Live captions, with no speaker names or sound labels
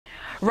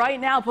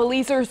Right now,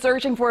 police are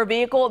searching for a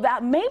vehicle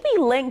that may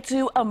be linked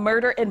to a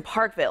murder in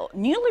Parkville.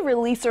 Newly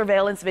released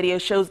surveillance video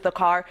shows the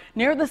car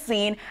near the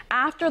scene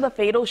after the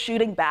fatal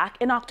shooting back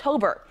in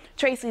October.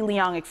 Tracy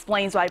Leong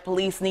explains why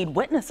police need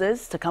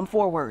witnesses to come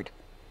forward.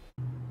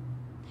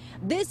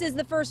 This is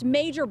the first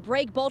major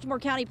break Baltimore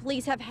County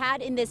Police have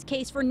had in this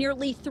case for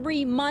nearly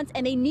 3 months,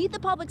 and they need the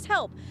public's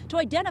help to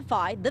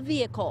identify the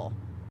vehicle.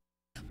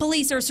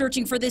 Police are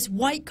searching for this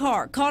white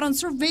car caught on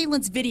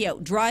surveillance video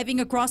driving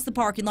across the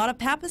parking lot of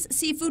Pappas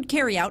Seafood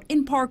Carryout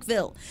in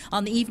Parkville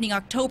on the evening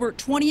October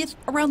 20th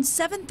around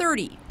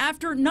 7:30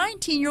 after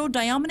 19-year-old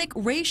Diamonic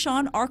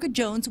Reyshann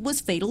Arca-Jones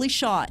was fatally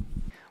shot.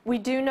 We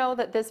do know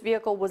that this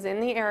vehicle was in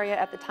the area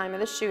at the time of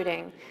the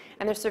shooting,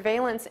 and the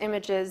surveillance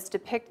images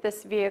depict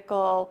this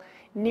vehicle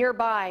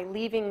nearby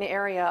leaving the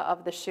area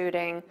of the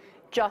shooting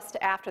just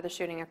after the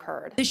shooting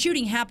occurred. The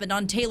shooting happened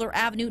on Taylor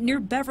Avenue near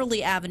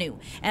Beverly Avenue,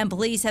 and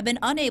police have been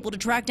unable to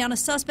track down a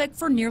suspect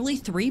for nearly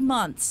 3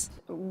 months.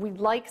 We'd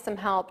like some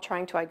help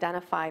trying to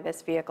identify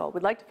this vehicle.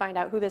 We'd like to find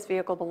out who this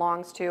vehicle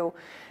belongs to.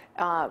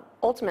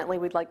 Ultimately,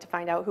 we'd like to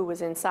find out who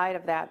was inside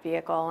of that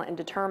vehicle and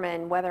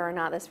determine whether or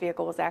not this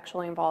vehicle was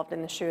actually involved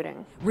in the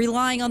shooting.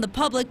 Relying on the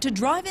public to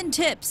drive in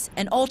tips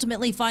and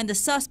ultimately find the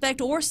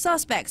suspect or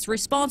suspects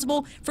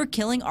responsible for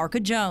killing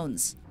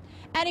Arca-Jones.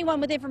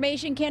 Anyone with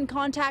information can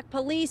contact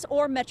police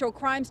or Metro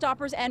Crime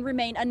Stoppers and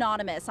remain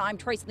anonymous. I'm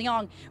Tracy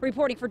Leong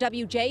reporting for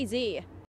WJZ.